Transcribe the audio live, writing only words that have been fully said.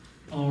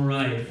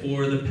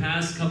For the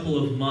past couple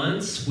of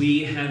months,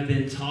 we have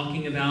been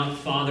talking about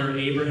Father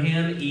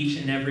Abraham each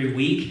and every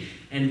week.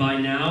 And by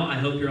now, I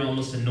hope you're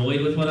almost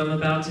annoyed with what I'm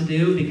about to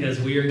do, because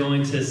we are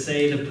going to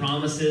say the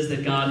promises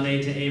that God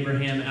made to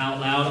Abraham out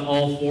loud,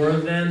 all four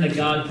of them, that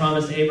God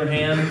promised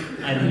Abraham: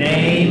 a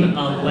name,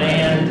 a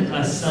land,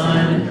 a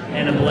son,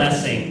 and a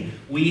blessing.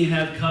 We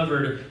have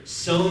covered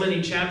so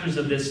many chapters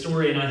of this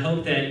story, and I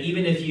hope that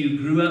even if you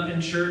grew up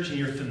in church and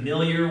you're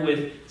familiar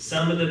with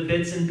some of the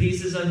bits and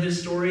pieces of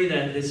his story,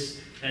 that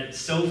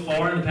so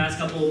far in the past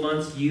couple of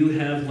months, you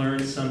have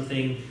learned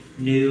something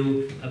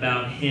new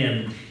about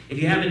him. If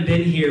you haven't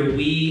been here,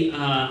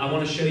 I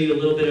want to show you a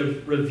little bit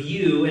of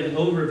review and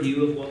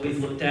overview of what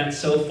we've looked at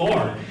so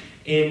far.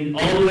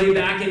 All the way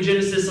back in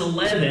Genesis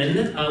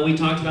 11, we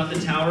talked about the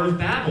Tower of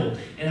Babel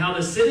and how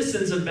the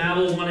citizens of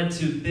Babel wanted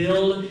to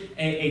build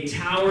a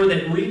tower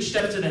that reached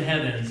up to the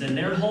heavens, and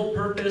their whole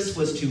purpose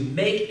was to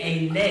make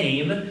a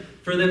name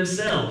for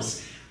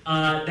themselves.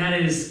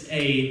 That is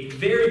a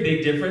very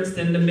big difference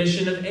than the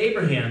mission of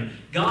Abraham.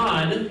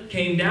 God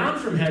came down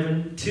from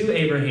heaven to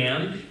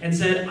Abraham and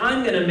said,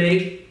 I'm going to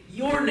make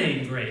your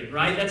name great,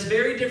 right? That's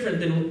very different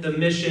than the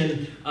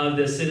mission of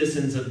the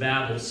citizens of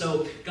Babel.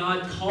 So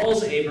God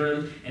calls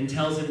Abram and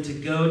tells him to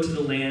go to the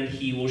land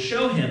he will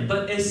show him.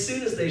 But as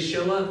soon as they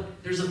show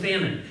up, there's a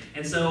famine.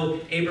 And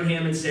so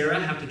Abraham and Sarah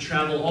have to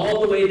travel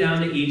all the way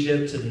down to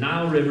Egypt, to the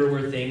Nile River,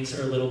 where things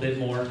are a little bit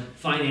more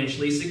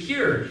financially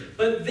secure.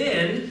 But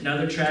then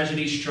another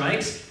tragedy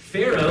strikes.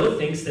 Pharaoh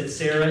thinks that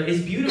Sarah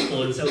is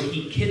beautiful, and so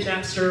he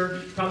kidnaps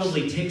her,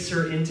 probably takes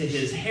her into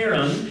his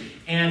harem.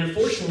 And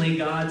unfortunately,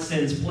 God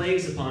sends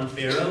plagues upon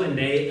Pharaoh, and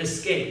they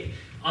escape.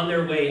 On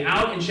their way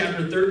out, in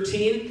chapter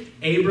 13,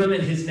 Abram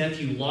and his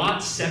nephew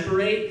Lot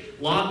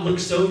separate. Lot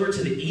looks over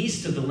to the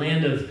east of the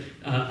land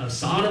of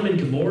Sodom and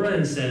Gomorrah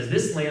and says,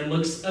 this land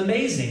looks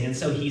amazing. And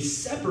so he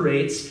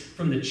separates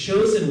from the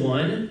chosen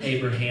one,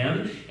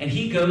 Abraham, and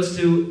he goes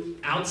to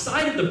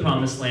outside of the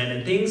promised land,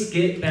 and things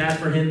get bad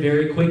for him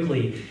very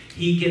quickly.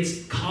 He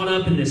gets caught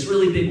up in this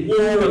really big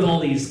war of all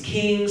these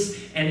kings,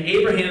 and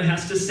Abraham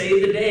has to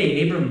save the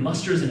day. Abram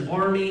musters an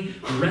army,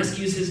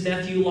 rescues his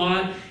nephew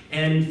Lot,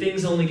 and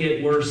things only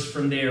get worse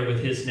from there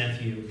with his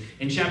nephew.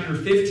 In chapter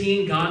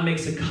 15, God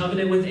makes a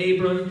covenant with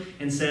Abram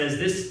and says,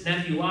 this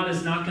nephew Lot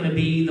is not going to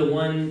be the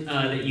one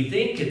that you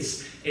think.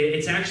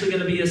 It's actually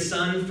going to be a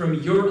son from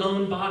your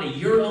own body,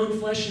 your own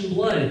flesh and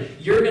blood.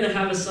 You're going to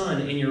have a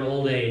son in your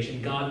old age,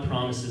 and God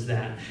promises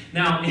that.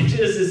 Now, in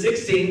Genesis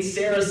 16,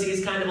 Sarah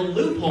sees kind of a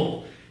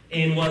loophole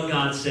in what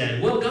God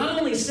said. Well, God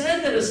only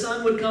said that a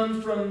son would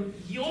come from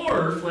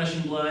your flesh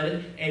and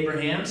blood,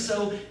 Abraham,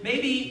 so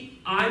maybe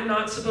I'm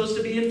not supposed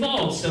to be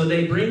involved. So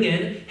they bring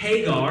in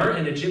Hagar,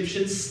 an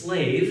Egyptian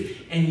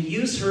slave, and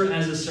use her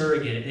as a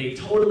surrogate. They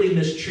totally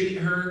mistreat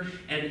her,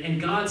 and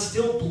God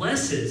still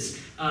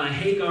blesses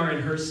Hagar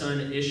and her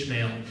son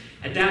Ishmael.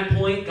 At that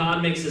point,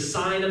 God makes a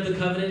sign of the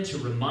covenant to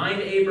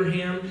remind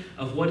Abraham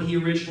of what he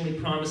originally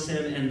promised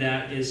him, and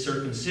that is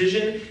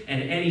circumcision.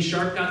 And Eddie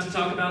Sharp got to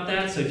talk about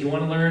that, so if you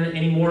want to learn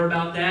any more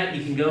about that,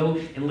 you can go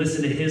and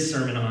listen to his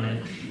sermon on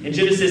it. In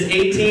Genesis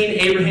 18,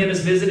 Abraham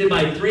is visited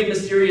by three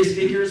mysterious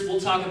figures. We'll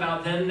talk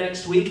about them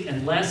next week,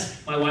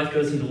 unless my wife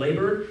goes into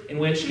labor, in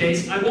which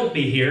case I won't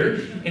be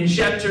here. In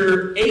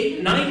chapter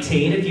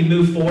 19, if you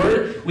move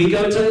forward, we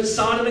go to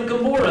Sodom and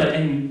Gomorrah,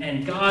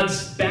 and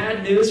God's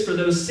bad news for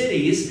those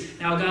cities.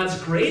 Now,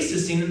 God's grace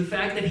is seen in the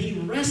fact that he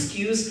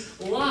rescues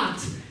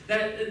Lot.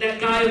 That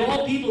guy of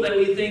all people that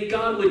we think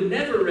God would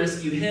never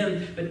rescue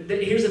him.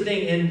 But here's the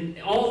thing,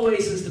 and all the way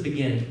since the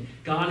beginning,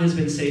 God has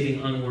been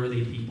saving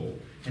unworthy people.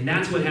 And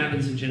that's what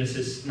happens in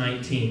Genesis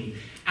 19.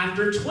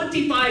 After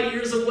 25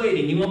 years of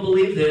waiting, you won't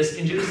believe this,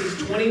 in Genesis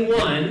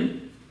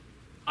 21,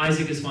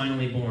 Isaac is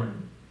finally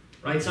born.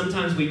 Right?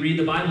 Sometimes we read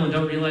the Bible and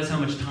don't realize how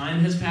much time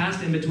has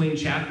passed in between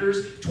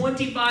chapters.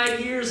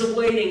 25 years of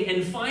waiting,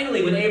 and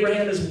finally, when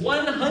Abraham is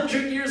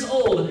 100 years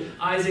old,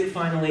 Isaac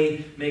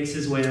finally makes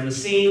his way on the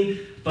scene.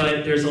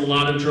 But there's a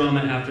lot of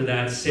drama after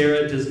that.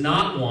 Sarah does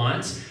not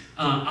want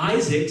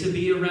Isaac to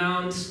be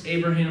around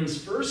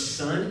Abraham's first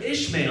son,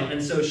 Ishmael.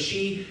 And so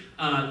she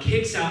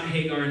kicks out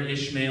Hagar and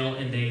Ishmael,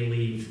 and they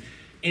leave.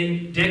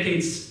 In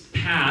decades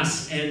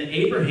pass, and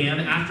Abraham,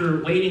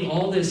 after waiting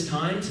all this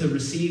time to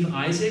receive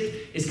Isaac,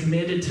 is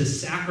commanded to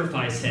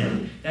sacrifice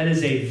him. That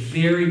is a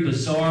very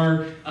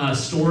bizarre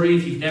story.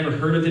 If you've never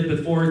heard of it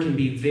before, it can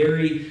be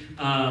very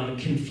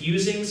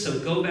confusing. So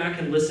go back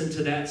and listen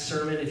to that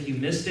sermon if you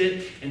missed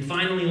it. And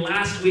finally,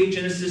 last week,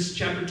 Genesis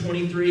chapter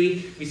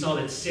 23, we saw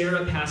that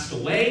Sarah passed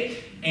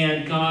away,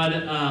 and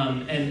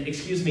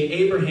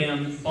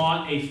Abraham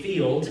bought a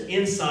field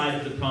inside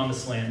of the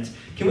promised land.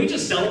 Can we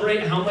just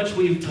celebrate how much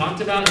we've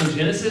talked about in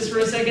Genesis for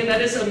a second?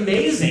 That is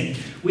amazing.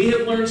 We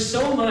have learned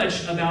so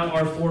much about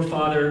our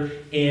forefather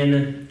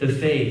in the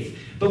faith.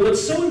 But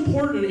what's so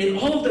important in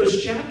all of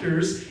those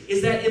chapters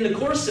is that in the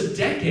course of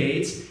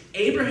decades,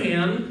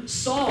 Abraham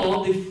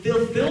saw the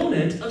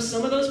fulfillment of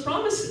some of those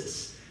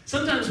promises.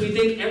 Sometimes we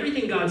think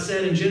everything God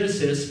said in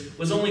Genesis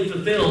was only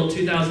fulfilled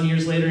 2,000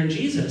 years later in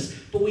Jesus.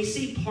 But we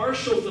see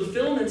partial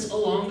fulfillments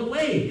along the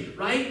way,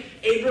 right?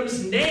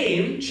 Abram's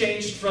name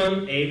changed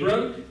from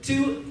Abram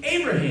to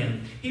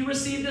Abraham. He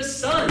received a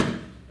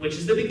son, which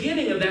is the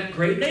beginning of that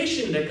great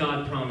nation that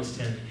God promised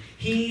him.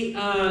 He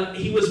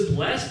was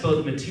blessed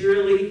both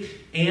materially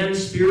and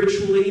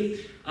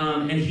spiritually,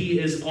 and he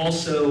is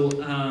also,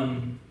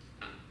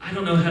 I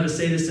don't know how to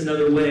say this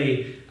another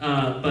way,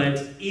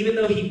 but even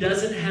though he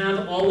doesn't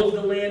have all of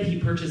the land, he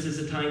purchases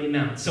a tiny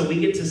amount. So we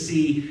get to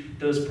see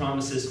those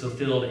promises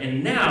fulfilled.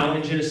 And now,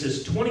 in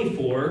Genesis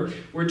 24,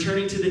 we're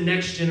turning to the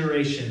next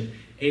generation,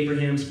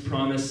 Abraham's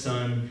promised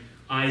son,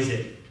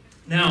 Isaac.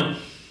 Now,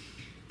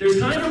 there's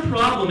kind of a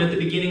problem at the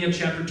beginning of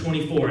chapter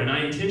 24, and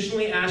I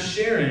intentionally asked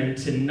Sharon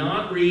to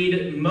not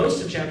read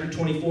most of chapter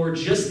 24,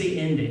 just the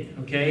ending,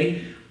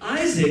 okay?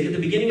 Isaac, at the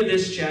beginning of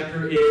this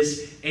chapter,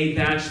 is a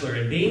bachelor,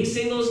 and being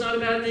single is not a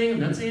bad thing. I'm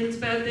not saying it's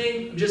a bad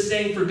thing. I'm just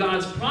saying for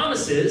God's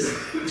promises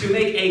to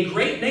make a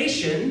great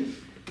nation,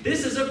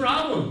 this is a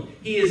problem.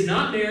 He is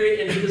not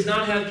married, and he does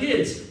not have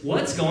kids.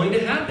 What's going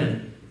to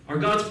happen? Are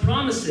God's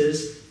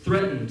promises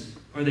threatened?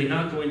 Are they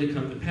not going to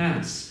come to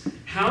pass?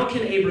 How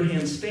can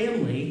Abraham's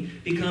family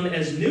become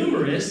as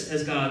numerous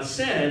as God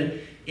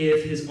said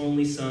if his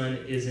only son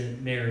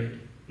isn't married?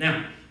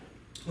 Now,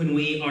 when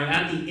we are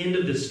at the end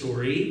of the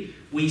story,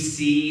 we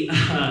see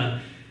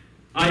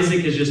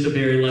Isaac is just a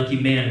very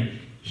lucky man.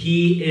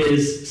 He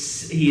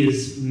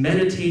is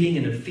meditating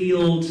in a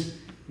field.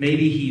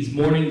 Maybe he's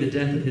mourning the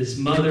death of his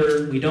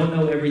mother. We don't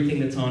know everything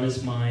that's on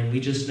his mind. We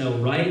just know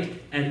right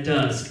at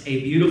dusk,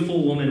 a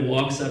beautiful woman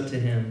walks up to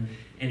him,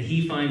 and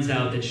he finds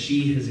out that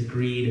she has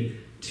agreed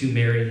to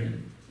marry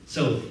him.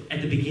 So,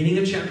 at the beginning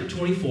of chapter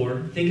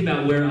 24, think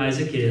about where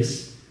Isaac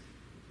is.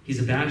 He's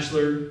a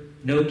bachelor,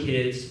 no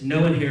kids,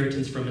 no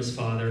inheritance from his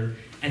father.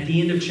 At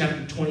the end of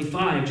chapter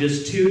 25,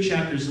 just 2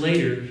 chapters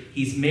later,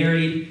 he's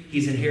married,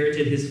 he's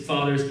inherited his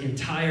father's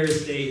entire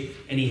estate,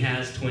 and he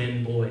has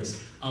twin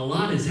boys. A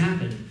lot has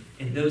happened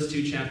in those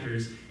 2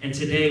 chapters, and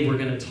today we're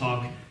going to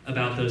talk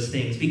about those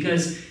things.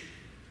 Because,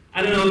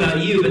 I don't know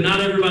about you, but not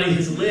everybody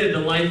has lived a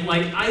life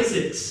like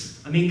Isaac's.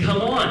 I mean,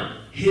 come on.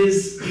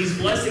 These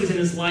blessings in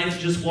his life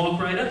just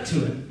walk right up to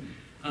him.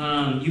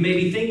 You may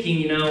be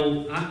thinking,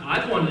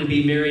 I've wanted to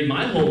be married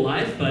my whole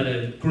life, but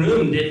a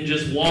groom didn't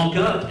just walk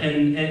up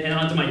and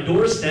onto my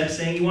doorstep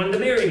saying he wanted to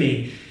marry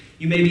me.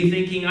 You may be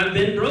thinking, I've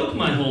been broke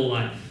my whole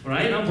life,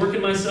 right? I'm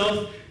working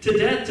myself to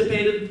death to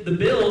pay the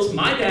bills.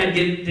 My dad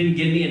didn't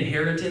give me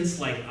inheritance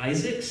like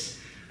Isaac's.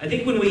 I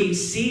think when we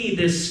see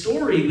this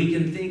story, we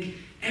can think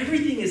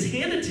everything is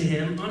handed to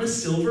him on a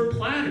silver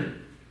platter.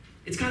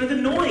 It's kind of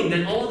annoying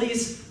that all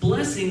these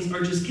blessings are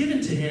just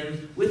given to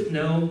him with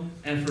no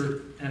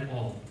effort at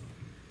all.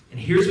 And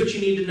here's what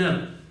you need to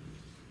know.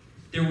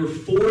 There were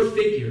 4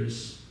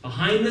 figures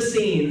behind the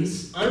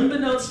scenes,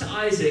 unbeknownst to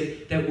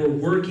Isaac, that were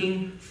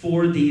working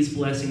for these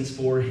blessings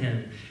for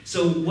him.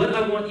 So what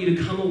I want you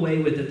to come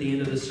away with at the end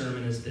of the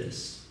sermon is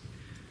this.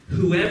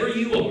 Whoever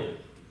you are,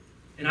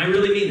 and I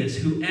really mean this,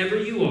 whoever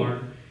you are,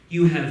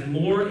 you have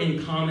more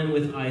in common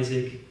with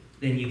Isaac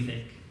than you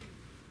think.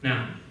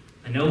 Now,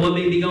 I know what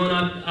may be going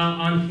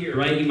on here,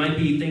 right? You might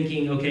be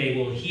thinking, okay,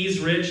 well, he's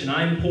rich and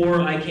I'm poor.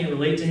 I can't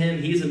relate to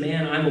him. He's a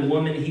man. I'm a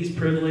woman. He's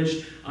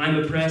privileged.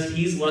 I'm oppressed.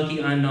 He's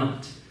lucky. I'm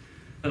not.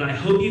 But I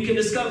hope you can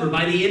discover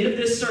by the end of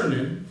this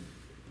sermon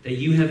that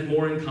you have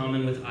more in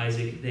common with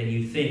Isaac than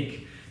you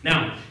think.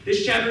 Now,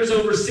 this chapter is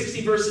over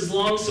 60 verses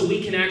long, so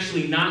we can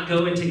actually not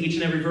go into each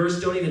and every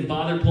verse. Don't even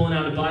bother pulling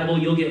out a Bible.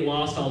 You'll get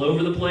lost all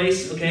over the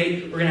place,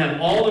 okay? We're going to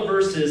have all the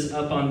verses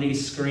up on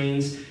these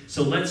screens.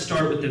 So let's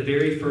start with the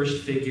very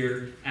first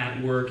figure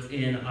at work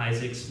in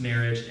Isaac's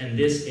marriage, and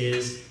this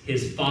is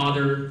his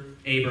father,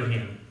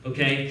 Abraham,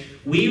 okay?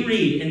 We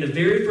read in the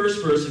very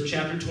first verse of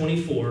chapter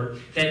 24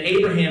 that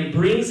Abraham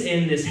brings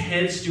in this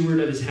head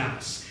steward of his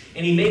house,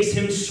 and he makes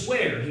him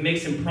swear, he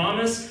makes him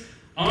promise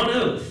on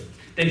oath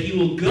that he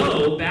will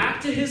go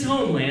back to his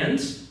homeland,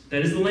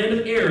 that is the land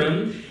of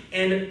Aram,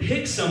 and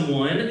pick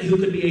someone who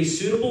could be a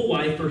suitable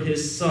wife for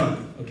his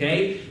son,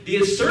 okay?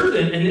 The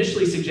servant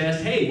initially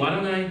suggests, hey, why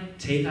don't I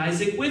take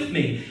Isaac with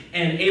me?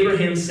 And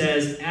Abraham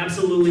says,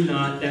 absolutely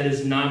not, that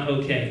is not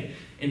okay.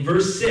 In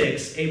verse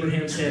 6,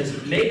 Abraham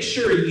says, make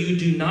sure you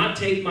do not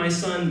take my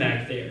son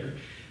back there.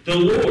 The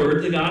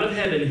Lord, the God of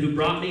heaven, who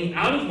brought me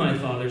out of my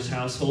father's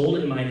household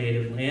in my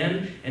native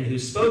land, and who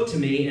spoke to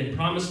me and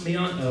promised me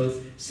on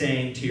oath,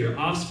 saying, to your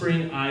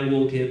offspring I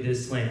will give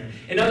this land.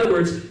 In other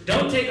words,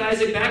 don't take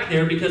Isaac back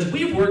there because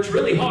we've worked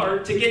really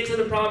hard to get to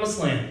the promised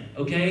land,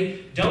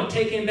 okay? Don't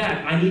take him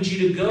back. I need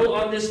you to go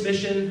on this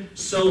mission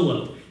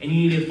solo, and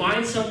you need to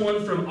find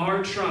someone from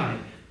our tribe,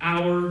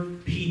 our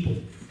people.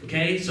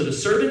 Okay, so the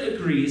servant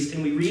agrees,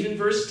 and we read in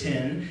verse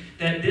 10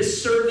 that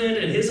this servant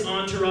and his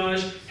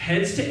entourage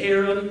heads to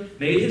Aram,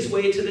 made his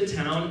way to the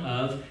town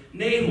of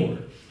Nahor.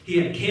 He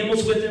had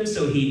camels with him,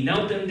 so he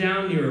knelt them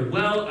down near a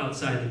well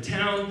outside the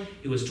town.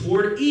 It was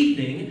toward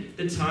evening,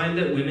 the time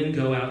that women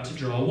go out to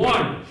draw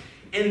water.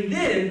 And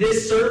then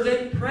this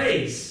servant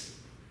prays.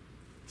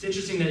 It's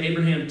interesting that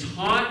Abraham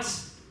taught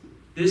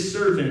this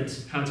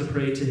servant how to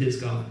pray to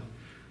his God.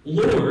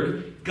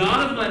 Lord,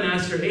 God of my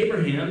master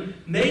Abraham,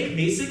 make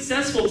me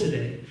successful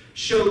today.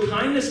 Show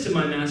kindness to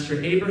my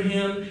master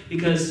Abraham,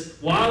 because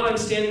while I'm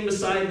standing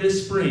beside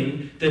this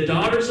spring, the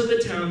daughters of the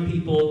town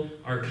people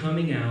are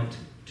coming out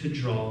to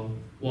draw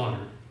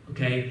water.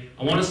 Okay?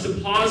 I want us to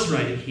pause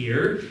right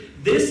here.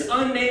 This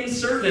unnamed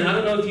servant, I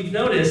don't know if you've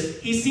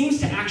noticed, he seems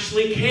to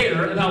actually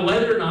care about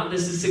whether or not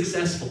this is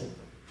successful.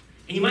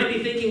 And you might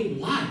be thinking,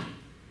 why?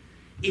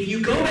 If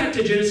you go back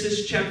to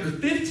Genesis chapter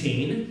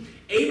 15,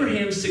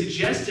 Abraham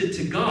suggested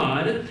to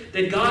God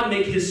that God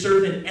make his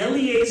servant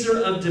Eliezer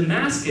of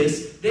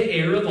Damascus the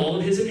heir of all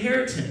of his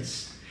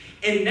inheritance.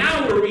 And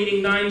now we're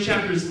reading 9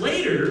 chapters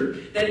later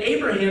that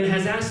Abraham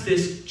has asked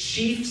this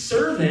chief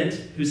servant,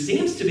 who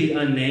seems to be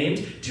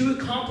unnamed, to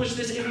accomplish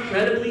this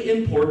incredibly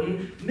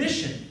important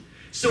mission.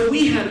 So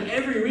we have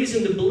every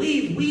reason to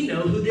believe we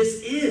know who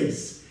this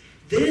is.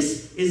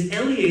 This is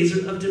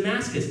Eliezer of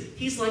Damascus.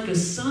 He's like a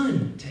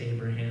son to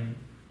Abraham,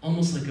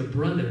 almost like a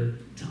brother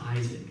to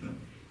Isaac.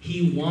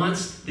 He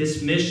wants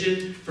this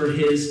mission for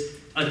his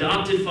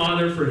adopted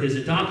father, for his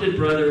adopted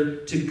brother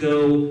to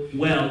go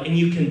well. And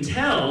you can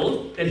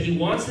tell that he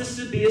wants this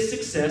to be a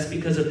success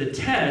because of the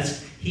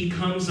test he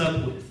comes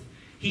up with.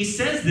 He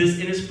says this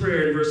in his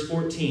prayer in verse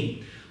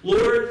 14.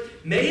 Lord,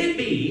 may it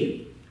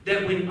be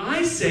that when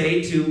I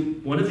say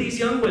to one of these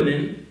young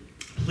women,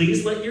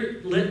 please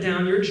let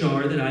down your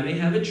jar that I may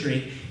have a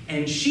drink,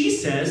 and she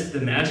says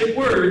the magic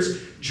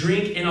words,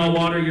 drink and I'll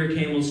water your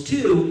camels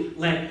too,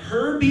 let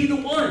her be the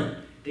one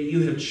that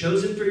you have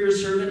chosen for your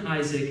servant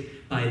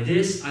Isaac. By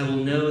this I will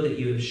know that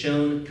you have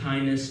shown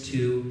kindness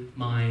to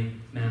my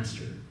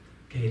master.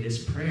 Okay,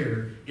 this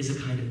prayer is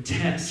a kind of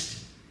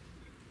test,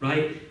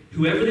 right?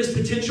 Whoever this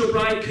potential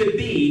bride could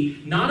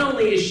be, not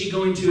only is she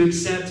going to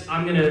accept,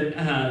 I'm going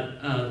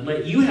to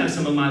let you have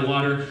some of my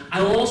water,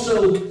 I'll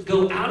also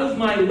go out of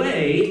my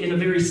way in a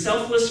very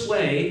selfless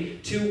way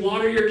to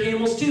water your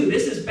camels too.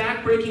 This is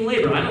backbreaking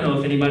labor. I don't know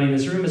if anybody in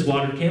this room has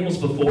watered camels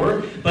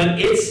before, but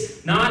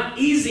it's not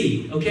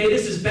easy, okay?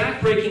 This is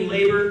backbreaking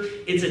labor.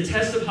 It's a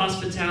test of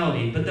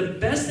hospitality. But the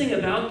best thing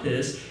about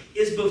this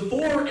is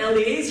before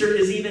Eliezer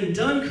is even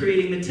done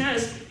creating the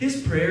test,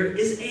 his prayer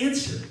is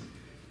answered.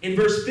 In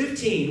verse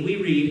 15, we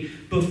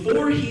read,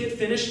 before he had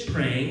finished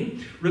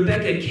praying,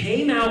 Rebekah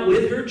came out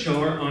with her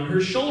jar on her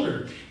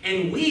shoulder.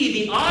 And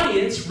we, the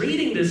audience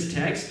reading this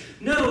text,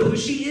 know who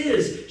she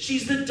is.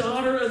 She's the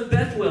daughter of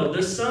Bethuel,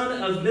 the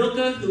son of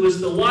Milcah, who is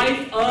the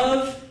wife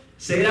of,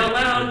 say it out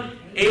loud,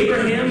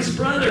 Abraham's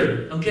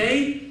brother,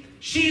 okay?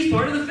 She's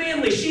part of the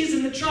family. She's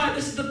in the tribe.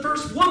 This is the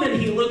first woman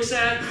he looks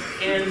at,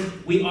 and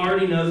we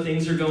already know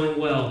things are going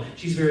well.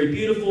 She's very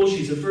beautiful.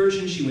 She's a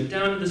virgin. She went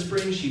down to the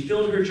spring. She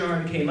filled her jar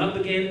and came up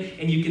again,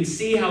 and you can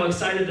see how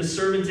excited the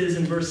servant is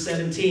in verse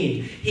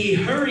 17. He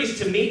hurries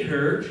to meet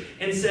her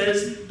and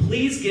says,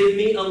 please give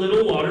me a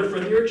little water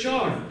from your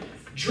jar.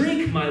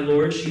 Drink, my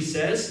lord, she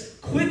says,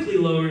 quickly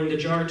lowering the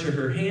jar to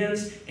her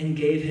hands, and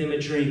gave him a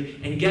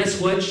drink. And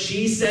guess what?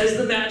 She says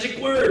the magic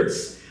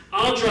words.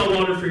 I'll draw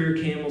water for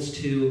your camels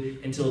too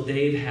until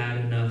they've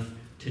had enough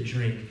to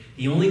drink.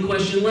 The only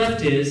question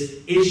left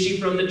is she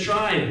from the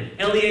tribe?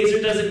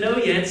 Eliezer doesn't know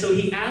yet, so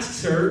he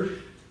asks her,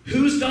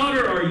 whose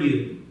daughter are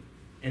you?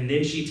 And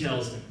then she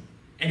tells him.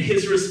 And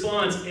his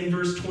response in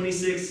verse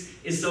 26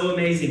 is so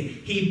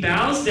amazing. He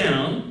bows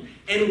down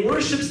and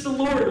worships the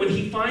Lord when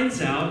he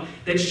finds out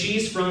that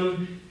she's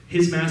from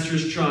his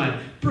master's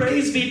tribe.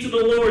 Praise be to the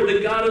Lord, the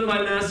God of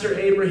my master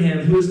Abraham,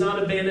 who has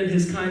not abandoned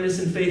his kindness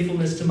and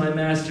faithfulness to my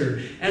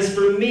master. As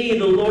for me,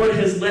 the Lord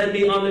has led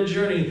me on the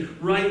journey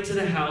right to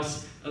the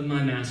house of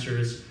my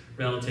master's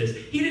relatives.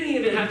 He didn't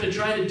even have to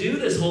try to do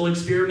this whole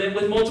experiment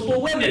with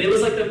multiple women. It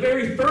was like the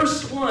very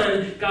first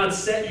one, God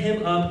set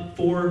him up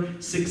for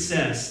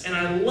success. And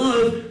I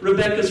love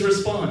Rebekah's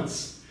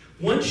response.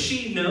 Once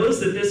she knows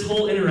that this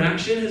whole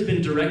interaction has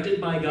been directed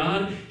by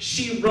God,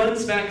 she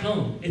runs back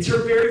home. It's her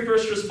very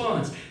first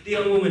response. The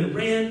young woman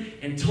ran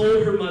and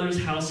told her mother's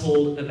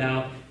household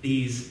about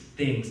these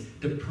things.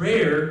 The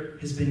prayer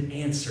has been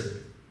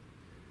answered,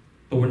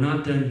 but we're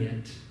not done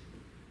yet.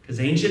 Because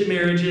ancient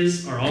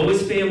marriages are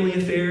always family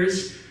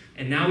affairs,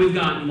 and now we've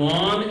got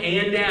mom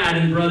and dad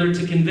and brother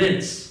to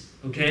convince,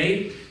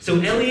 okay?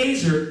 So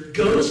Eliezer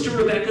goes to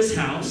Rebekah's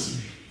house,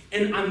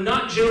 and I'm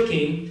not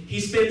joking, he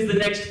spends the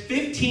next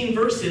 15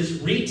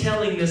 verses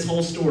retelling this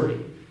whole story.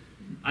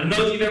 I don't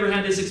know if you've ever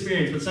had this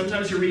experience, but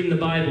sometimes you're reading the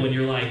Bible and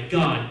you're like,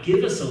 God,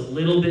 give us a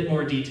little bit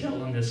more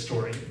detail on this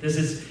story. This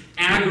is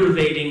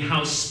aggravating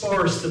how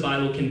sparse the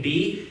Bible can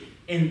be.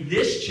 In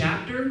this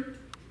chapter,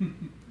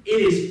 it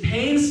is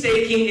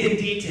painstaking in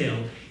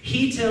detail.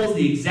 He tells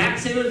the exact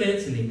same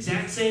events in the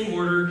exact same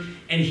order,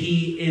 and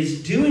he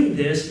is doing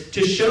this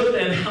to show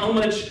them how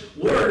much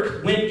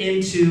work went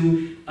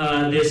into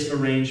this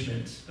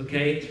arrangement,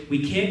 okay?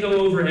 We can't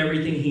go over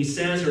everything he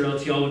says or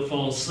else y'all would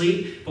fall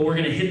asleep, but we're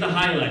going to hit the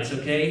highlights,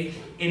 okay?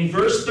 In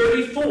verse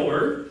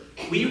 34,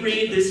 we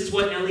read, this is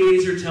what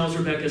Eliezer tells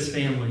Rebekah's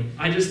family.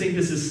 I just think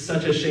this is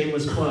such a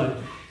shameless plug.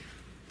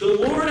 The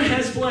Lord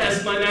has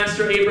blessed my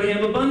master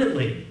Abraham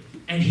abundantly,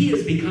 and he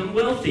has become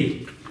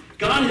wealthy.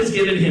 God has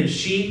given him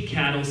sheep,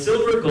 cattle,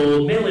 silver,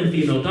 gold, male and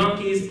female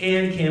donkeys,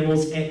 and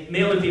camels, and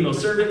male and female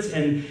servants,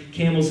 and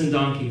camels and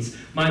donkeys.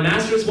 My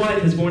master's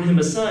wife has borne him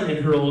a son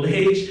in her old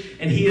age,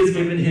 and he has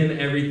given him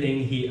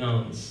everything he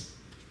owns.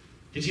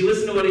 Did you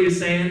listen to what he was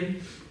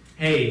saying?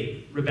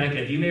 Hey,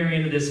 Rebecca, if you marry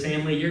into this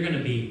family, you're going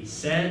to be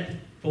set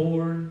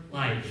for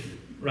life,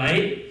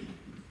 right?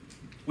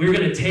 We're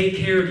going to take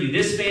care of you.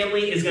 This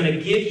family is going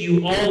to give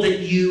you all that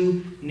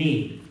you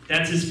need.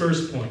 That's his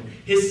first point.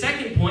 His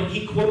second point,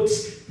 he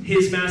quotes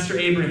his master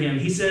Abraham.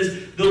 He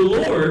says, the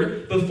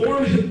Lord,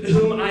 before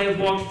whom I have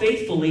walked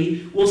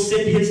faithfully, will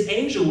send his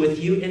angel with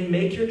you and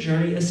make your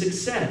journey a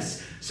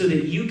success, so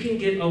that you can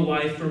get a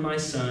wife for my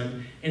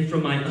son and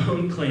from my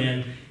own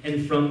clan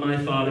and from my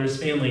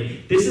father's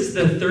family. This is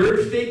the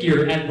third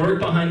figure at work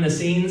behind the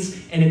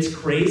scenes, and it's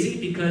crazy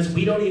because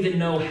we don't even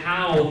know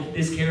how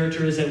this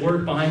character is at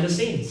work behind the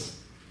scenes.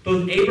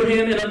 Both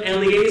Abraham and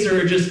Eliezer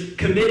are just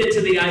committed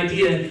to the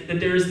idea that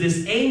there is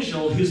this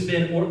angel who's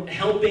been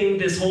helping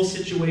this whole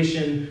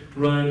situation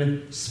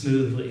run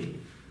smoothly.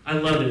 I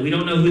love it. We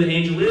don't know who the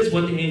angel is,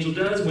 what the angel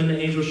does, when the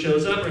angel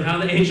shows up, or how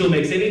the angel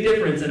makes any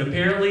difference, and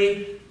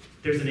apparently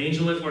there's an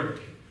angel at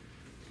work.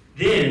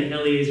 Then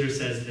Eliezer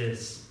says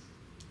this,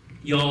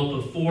 y'all,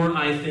 before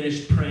I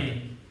finished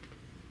praying,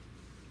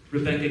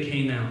 Rebecca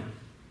came out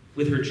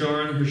with her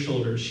jar on her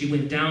shoulder. She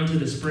went down to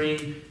the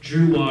spring,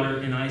 drew water,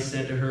 and I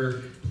said to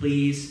her,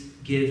 please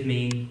give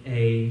me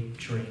a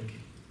drink.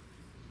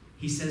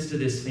 He says to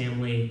this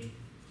family,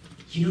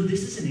 you know,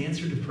 this is an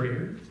answer to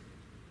prayer.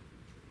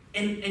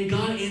 And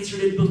God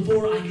answered it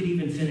before I could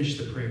even finish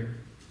the prayer.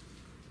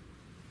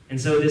 And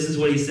so this is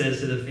what he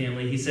says to the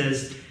family. He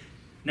says,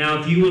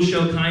 now if you will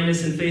show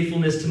kindness and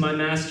faithfulness to my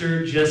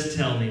master, just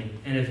tell me.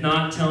 And if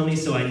not, tell me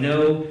so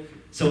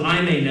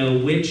I may know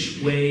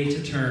which way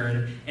to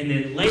turn. And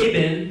then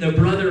Laban, the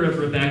brother of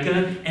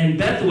Rebekah, and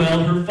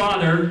Bethuel, her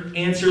father,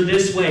 answered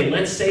this way.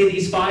 Let's say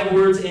these 5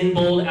 words in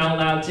bold out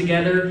loud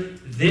together.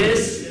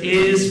 This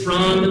is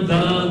from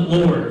the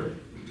Lord.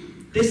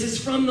 This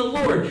is from the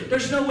Lord.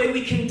 There's no way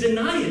we can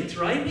deny it,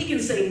 right? We can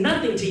say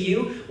nothing to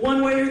you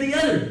one way or the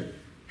other.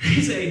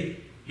 They say,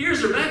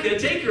 here's Rebekah,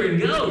 take her and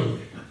go.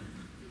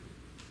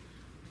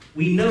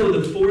 We know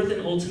the fourth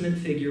and ultimate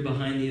figure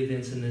behind the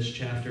events in this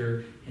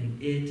chapter,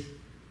 and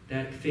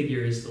that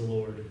figure is the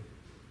Lord.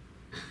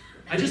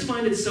 I just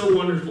find it so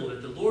wonderful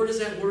that the Lord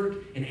is at work,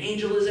 an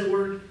angel is at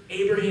work,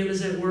 Abraham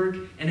is at work,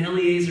 and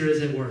Eliezer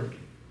is at work.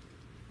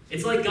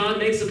 It's like God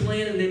makes a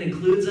plan and then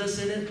includes us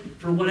in it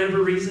for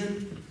whatever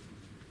reason.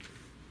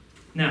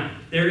 Now,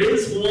 there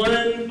is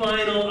one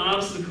final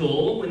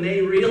obstacle when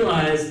they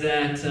realize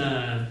that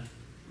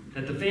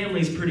the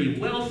family's pretty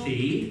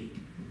wealthy.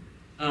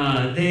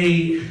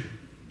 They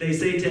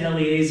say to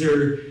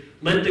Eliezer,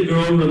 let the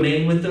girl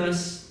remain with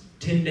us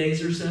 10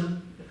 days or so.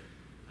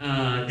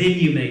 Then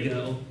you may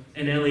go.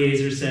 And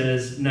Eliezer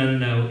says,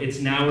 no, it's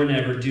now or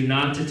never. Do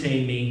not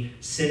detain me.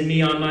 Send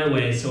me on my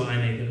way so I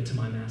may go to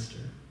my master.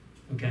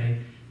 Okay?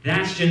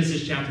 That's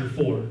Genesis chapter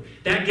 4.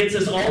 That gets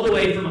us all the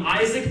way from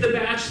Isaac the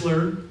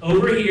bachelor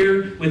over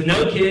here with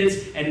no kids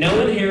and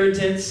no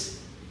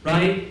inheritance,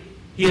 right?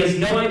 He has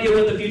no idea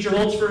what the future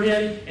holds for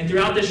him. And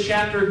throughout this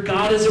chapter,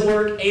 God is at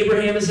work,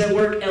 Abraham is at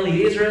work,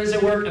 Eliezer is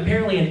at work,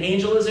 apparently an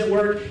angel is at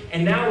work,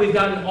 and now we've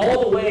gotten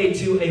all the way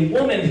to a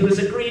woman who has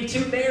agreed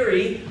to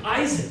marry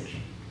Isaac.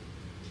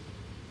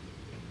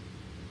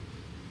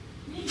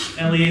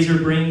 Eliezer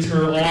brings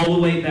her all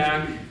the way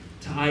back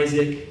to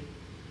Isaac.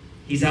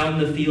 He's out in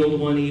the field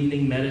one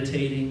evening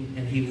meditating,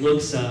 and he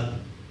looks up,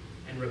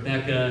 and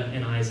Rebekah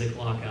and Isaac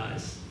lock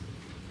eyes.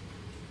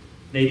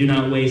 They do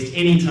not waste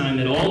any time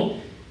at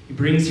all. He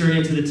brings her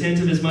into the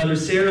tent of his mother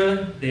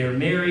Sarah. They are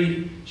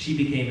married. She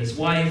became his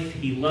wife.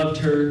 He loved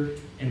her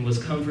and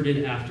was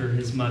comforted after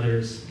his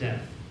mother's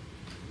death.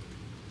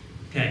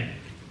 Okay,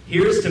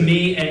 here's to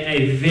me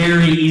a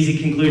very easy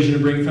conclusion to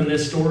bring from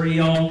this story,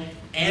 y'all.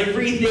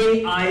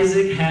 Everything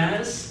Isaac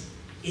has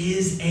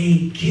is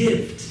a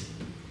gift.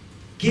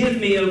 Give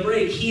me a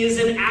break. He is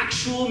an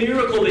actual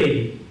miracle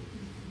baby.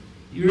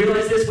 You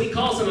realize this? We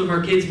call some of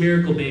our kids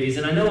miracle babies,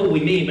 and I know what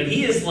we mean, but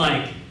he is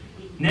like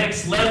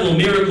next level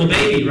miracle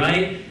baby,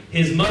 right?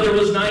 His mother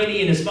was 90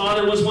 and his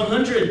father was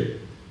 100.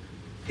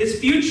 His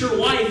future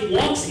wife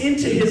walks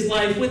into his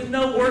life with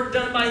no work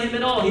done by him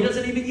at all. He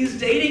doesn't even use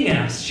dating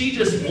apps. She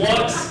just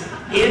walks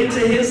into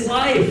his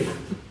life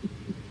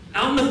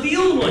out in the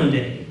field one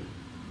day.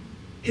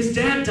 His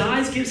dad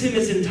dies, gives him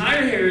his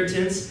entire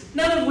inheritance,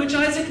 none of which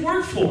Isaac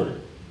worked for.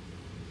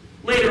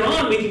 Later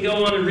on, we can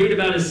go on and read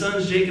about his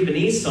sons Jacob and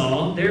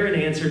Esau. They're an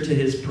answer to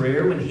his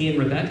prayer when he and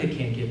Rebekah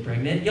can't get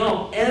pregnant.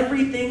 Y'all,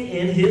 everything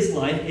in his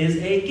life is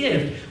a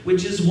gift,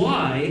 which is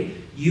why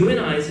you and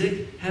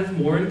Isaac have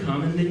more in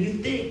common than you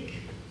think.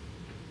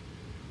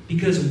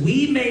 Because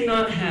we may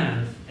not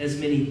have as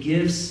many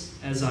gifts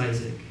as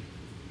Isaac,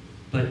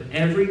 but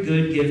every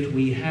good gift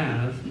we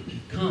have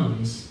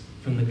comes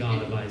from the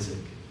God of Isaac.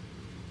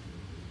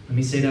 Let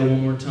me say that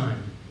one more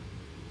time.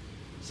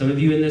 Some of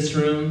you in this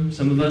room,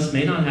 some of us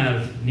may not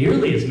have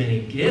nearly as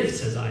many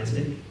gifts as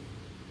Isaac,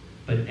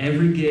 but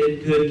every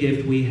good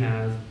gift we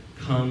have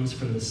comes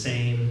from the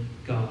same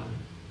God.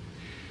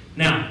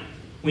 Now,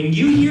 when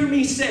you hear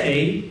me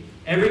say,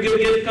 every good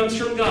gift comes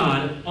from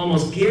God,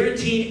 almost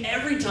guaranteed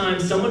every time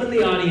someone in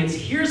the audience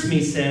hears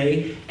me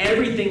say,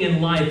 everything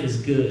in life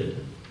is good.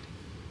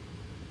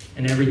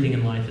 And everything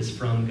in life is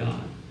from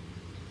God.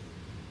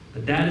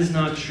 But that is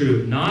not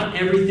true. Not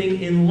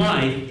everything in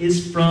life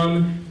is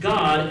from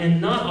God,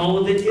 and not all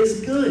of it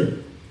is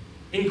good.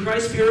 In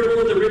Christ's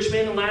parable of the rich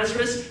man and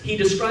Lazarus, he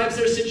describes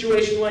their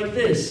situation like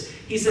this.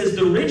 He says,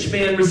 the rich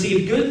man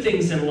received good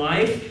things in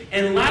life,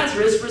 and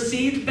Lazarus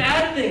received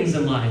bad things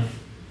in life.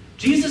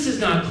 Jesus is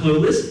not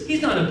clueless.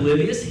 He's not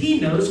oblivious. He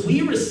knows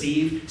we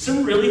receive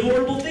some really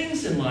horrible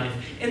things in life.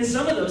 And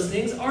some of those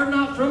things are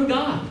not from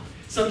God.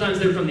 Sometimes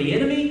they're from the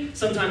enemy.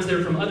 Sometimes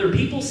they're from other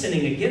people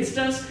sinning against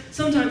us.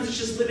 Sometimes it's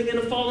just living in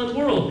a fallen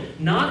world.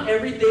 Not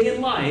everything in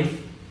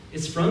life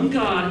is from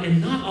God, and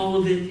not all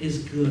of it is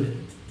good.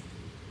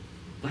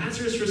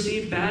 Lazarus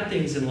received bad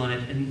things in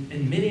life,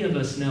 and many of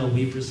us know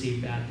we've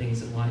received bad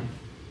things in life.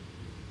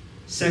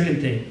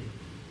 Second thing,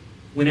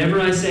 whenever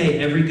I say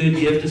every good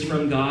gift is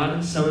from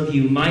God, some of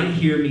you might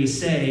hear me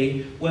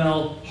say,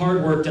 well,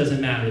 hard work doesn't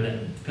matter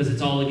then, because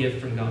it's all a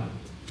gift from God.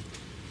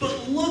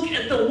 But look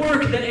at the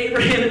work that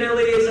Abraham and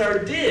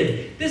Eliezer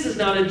did. This is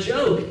not a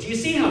joke. Do you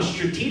see how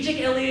strategic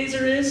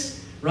Eliezer is?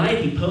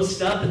 Right? He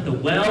posts up at the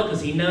well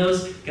because he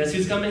knows, guess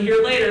who's coming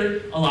here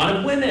later? A lot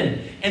of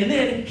women. And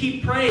then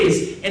he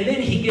prays. And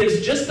then he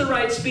gives just the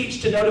right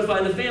speech to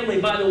notify the family.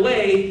 By the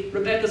way,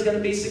 Rebecca's going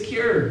to be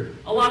secure.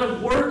 A lot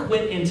of work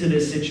went into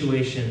this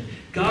situation.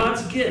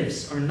 God's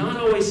gifts are not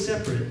always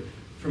separate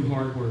from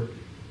hard work.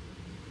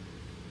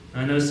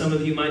 I know some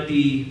of you might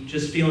be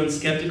just feeling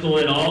skeptical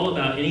at all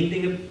about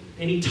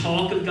any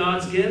talk of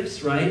God's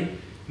gifts, right? You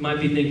might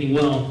be thinking,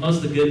 well, most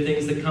of the good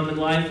things that come in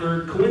life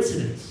are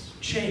coincidence,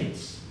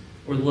 chance,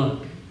 or luck.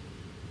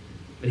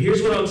 But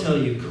here's what I'll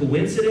tell you.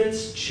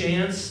 Coincidence,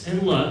 chance,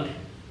 and luck,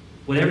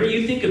 whatever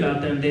you think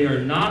about them, they are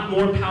not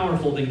more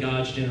powerful than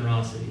God's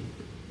generosity.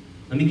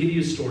 Let me give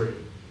you a story.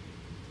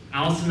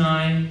 Alice and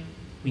I,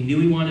 we knew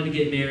we wanted to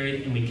get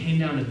married, and we came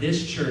down to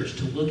this church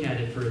to look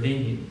at it for a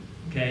venue,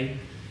 okay?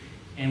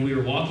 And we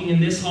were walking in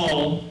this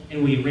hall,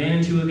 and we ran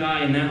into a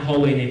guy in that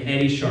hallway named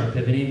Eddie Sharp.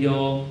 Have any of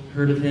y'all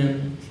heard of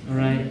him? All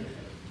right?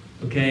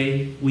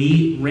 Okay?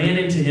 We ran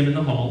into him in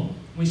the hall.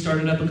 We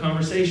started up a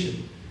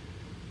conversation.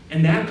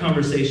 And that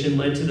conversation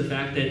led to the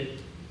fact that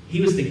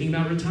he was thinking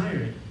about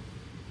retiring.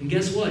 And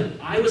guess what?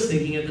 I was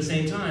thinking at the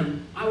same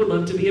time, I would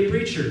love to be a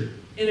preacher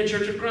in a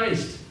Church of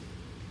Christ.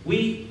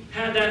 We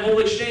had that whole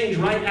exchange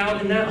right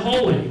out in that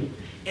hallway.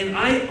 And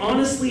I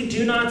honestly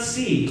do not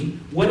see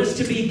what is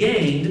to be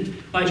gained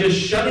by just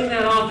shutting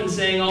that off and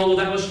saying, oh, well,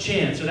 that was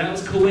chance, or that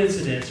was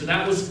coincidence, or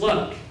that was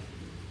luck.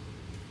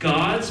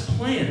 God's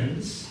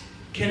plans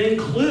can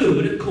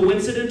include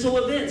coincidental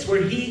events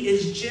where he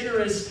is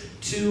generous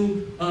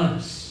to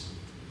us.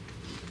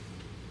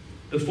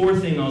 The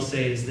fourth thing I'll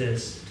say is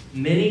this.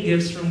 Many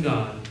gifts from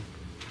God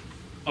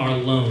are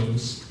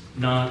loans,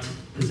 not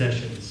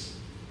possessions.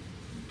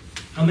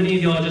 How many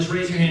of y'all, just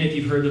raise your hand if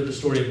you've heard of the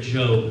story of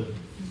Job?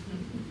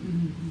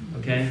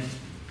 Okay?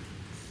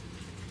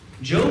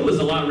 Job was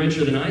a lot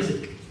richer than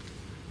Isaac.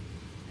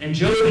 And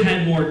Job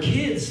had more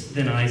kids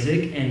than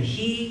Isaac, and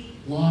he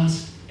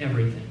lost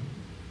everything.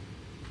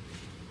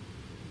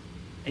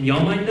 And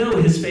y'all might know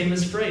his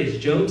famous phrase.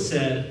 Job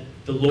said,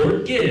 the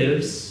Lord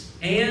gives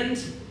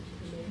and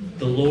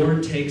the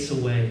Lord takes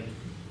away.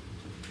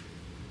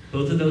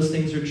 Both of those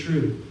things are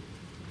true.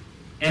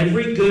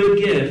 Every good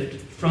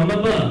gift from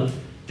above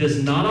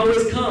does not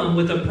always come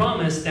with a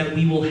promise that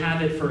we will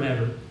have it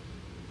forever.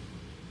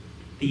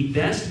 The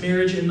best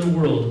marriage in the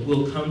world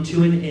will come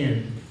to an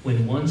end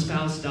when one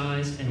spouse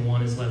dies and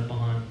one is left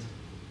behind.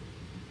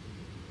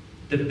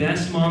 The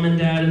best mom and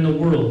dad in the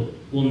world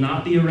will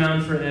not be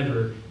around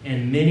forever,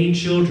 and many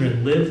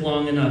children live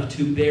long enough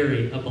to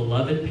bury a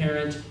beloved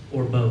parent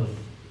or both.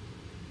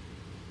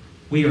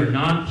 We are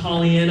not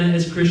Pollyanna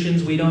as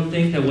Christians. We don't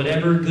think that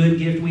whatever good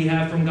gift we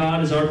have from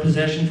God is our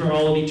possession for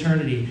all of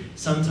eternity.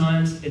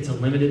 Sometimes it's a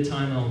limited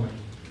time only.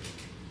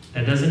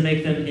 That doesn't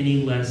make them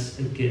any less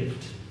a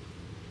gift.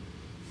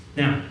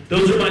 Now,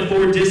 those are my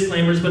 4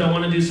 disclaimers, but I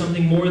want to do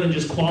something more than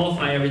just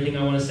qualify everything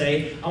I want to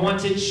say. I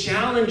want to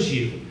challenge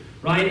you,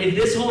 right? If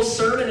this whole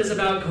sermon is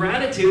about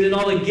gratitude and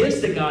all the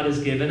gifts that God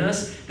has given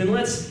us, then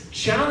let's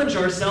challenge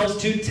ourselves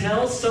to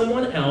tell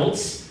someone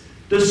else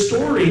the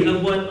story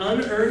of what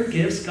unearned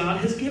gifts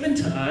God has given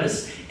to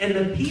us and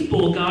the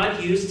people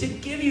God used to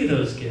give you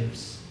those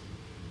gifts.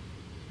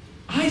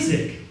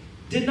 Isaac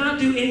did not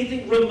do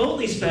anything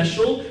remotely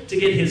special to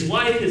get his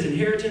wife, his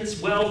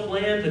inheritance, wealth,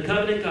 land, the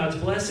covenant, God's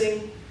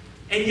blessing.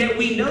 And yet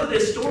we know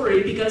this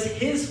story because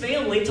his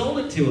family told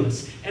it to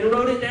us and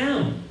wrote it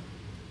down.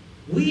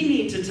 We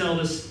need to tell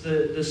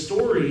the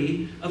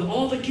story of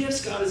all the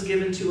gifts God has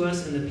given to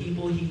us and the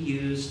people he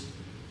used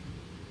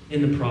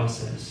in the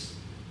process.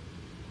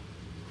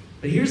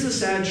 But here's the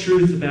sad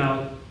truth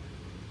about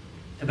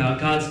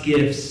God's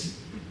gifts,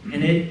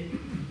 and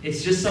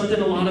it's just something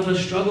a lot of us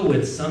struggle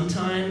with.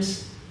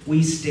 Sometimes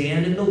we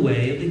stand in the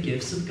way of the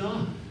gifts of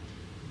God.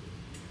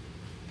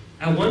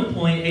 At one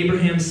point,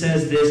 Abraham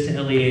says this to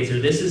Eliezer.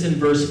 This is in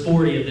verse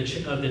 40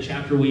 of the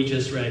chapter we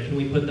just read. Can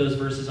we put those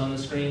verses on the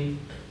screen?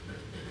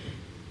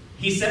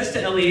 He says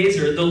to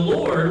Eliezer, "The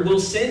Lord will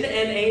send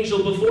an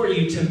angel before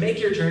you to make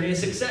your journey a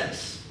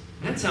success."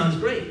 That sounds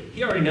great.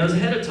 He already knows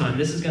ahead of time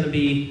this is going to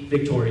be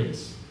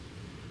victorious.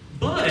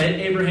 But,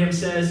 Abraham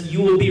says,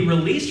 "You will be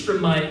released from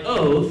my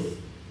oath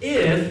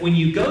if, when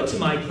you go to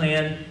my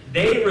clan,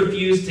 they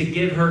refuse to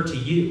give her to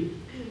you.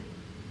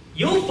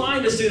 You'll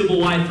find a suitable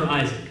wife for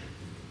Isaac.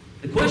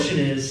 The question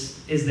is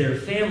their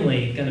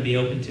family going to be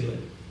open to it?"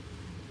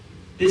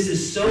 This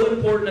is so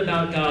important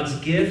about God's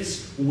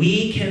gifts.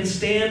 We can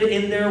stand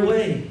in their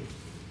way.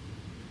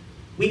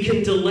 We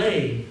can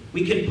delay.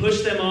 We can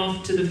push them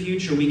off to the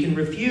future. We can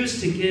refuse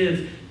to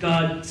give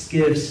God's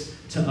gifts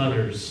to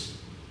others.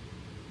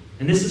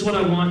 And this is what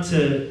I want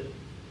to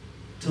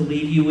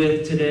leave you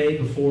with today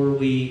before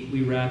we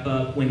wrap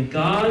up. When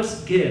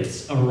God's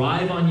gifts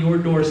arrive on your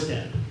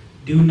doorstep,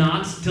 do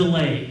not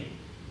delay.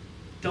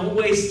 Don't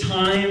waste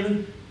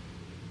time.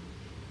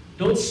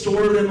 Don't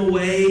store them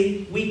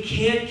away. We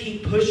can't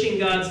keep pushing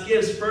God's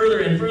gifts further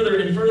and further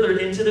and further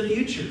into the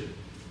future.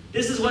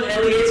 This is what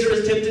Eliezer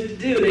is tempted to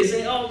do. They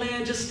say, "Oh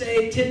man, just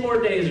stay 10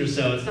 more days or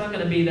so. It's not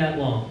going to be that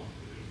long."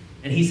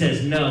 And he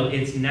says, "No,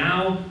 it's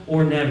now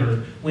or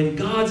never. When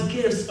God's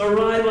gifts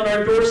arrive on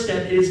our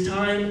doorstep, it is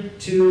time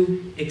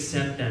to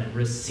accept them.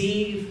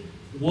 Receive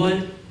what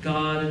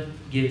God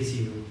gives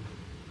you.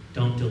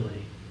 Don't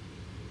delay."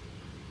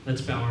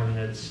 Let's bow our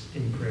heads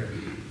in prayer.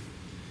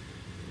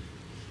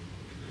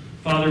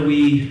 Father,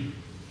 we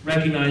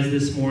recognize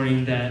this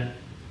morning that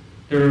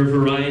there are a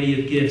variety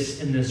of gifts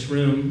in this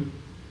room,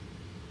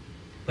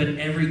 but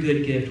every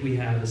good gift we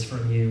have is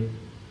from you.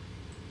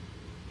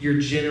 You're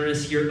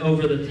generous, you're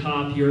over the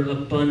top, you're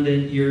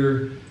abundant,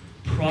 you're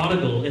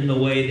prodigal in the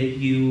way that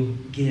you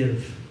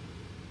give.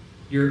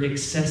 You're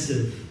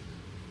excessive.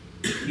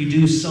 You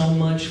do so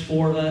much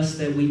for us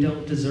that we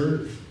don't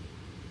deserve.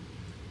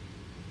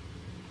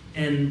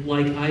 And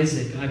like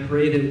Isaac, I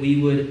pray that we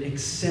would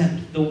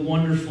accept the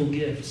wonderful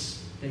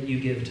gifts that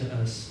you give to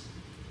us.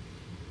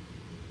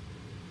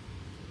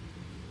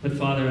 But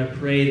Father, I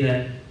pray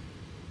that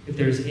if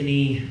there's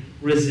any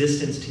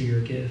resistance to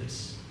your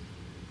gifts,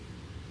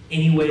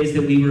 any ways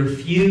that we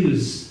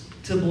refuse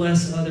to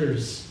bless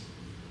others,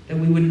 that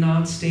we would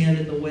not stand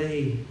in the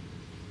way,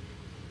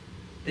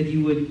 that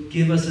you would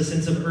give us a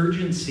sense of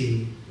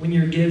urgency. When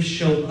your gifts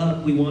show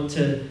up, we want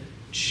to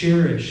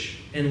cherish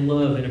and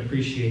love and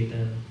appreciate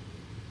them.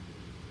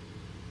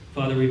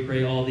 Father, we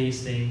pray all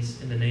these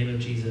things in the name of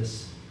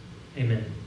Jesus. Amen.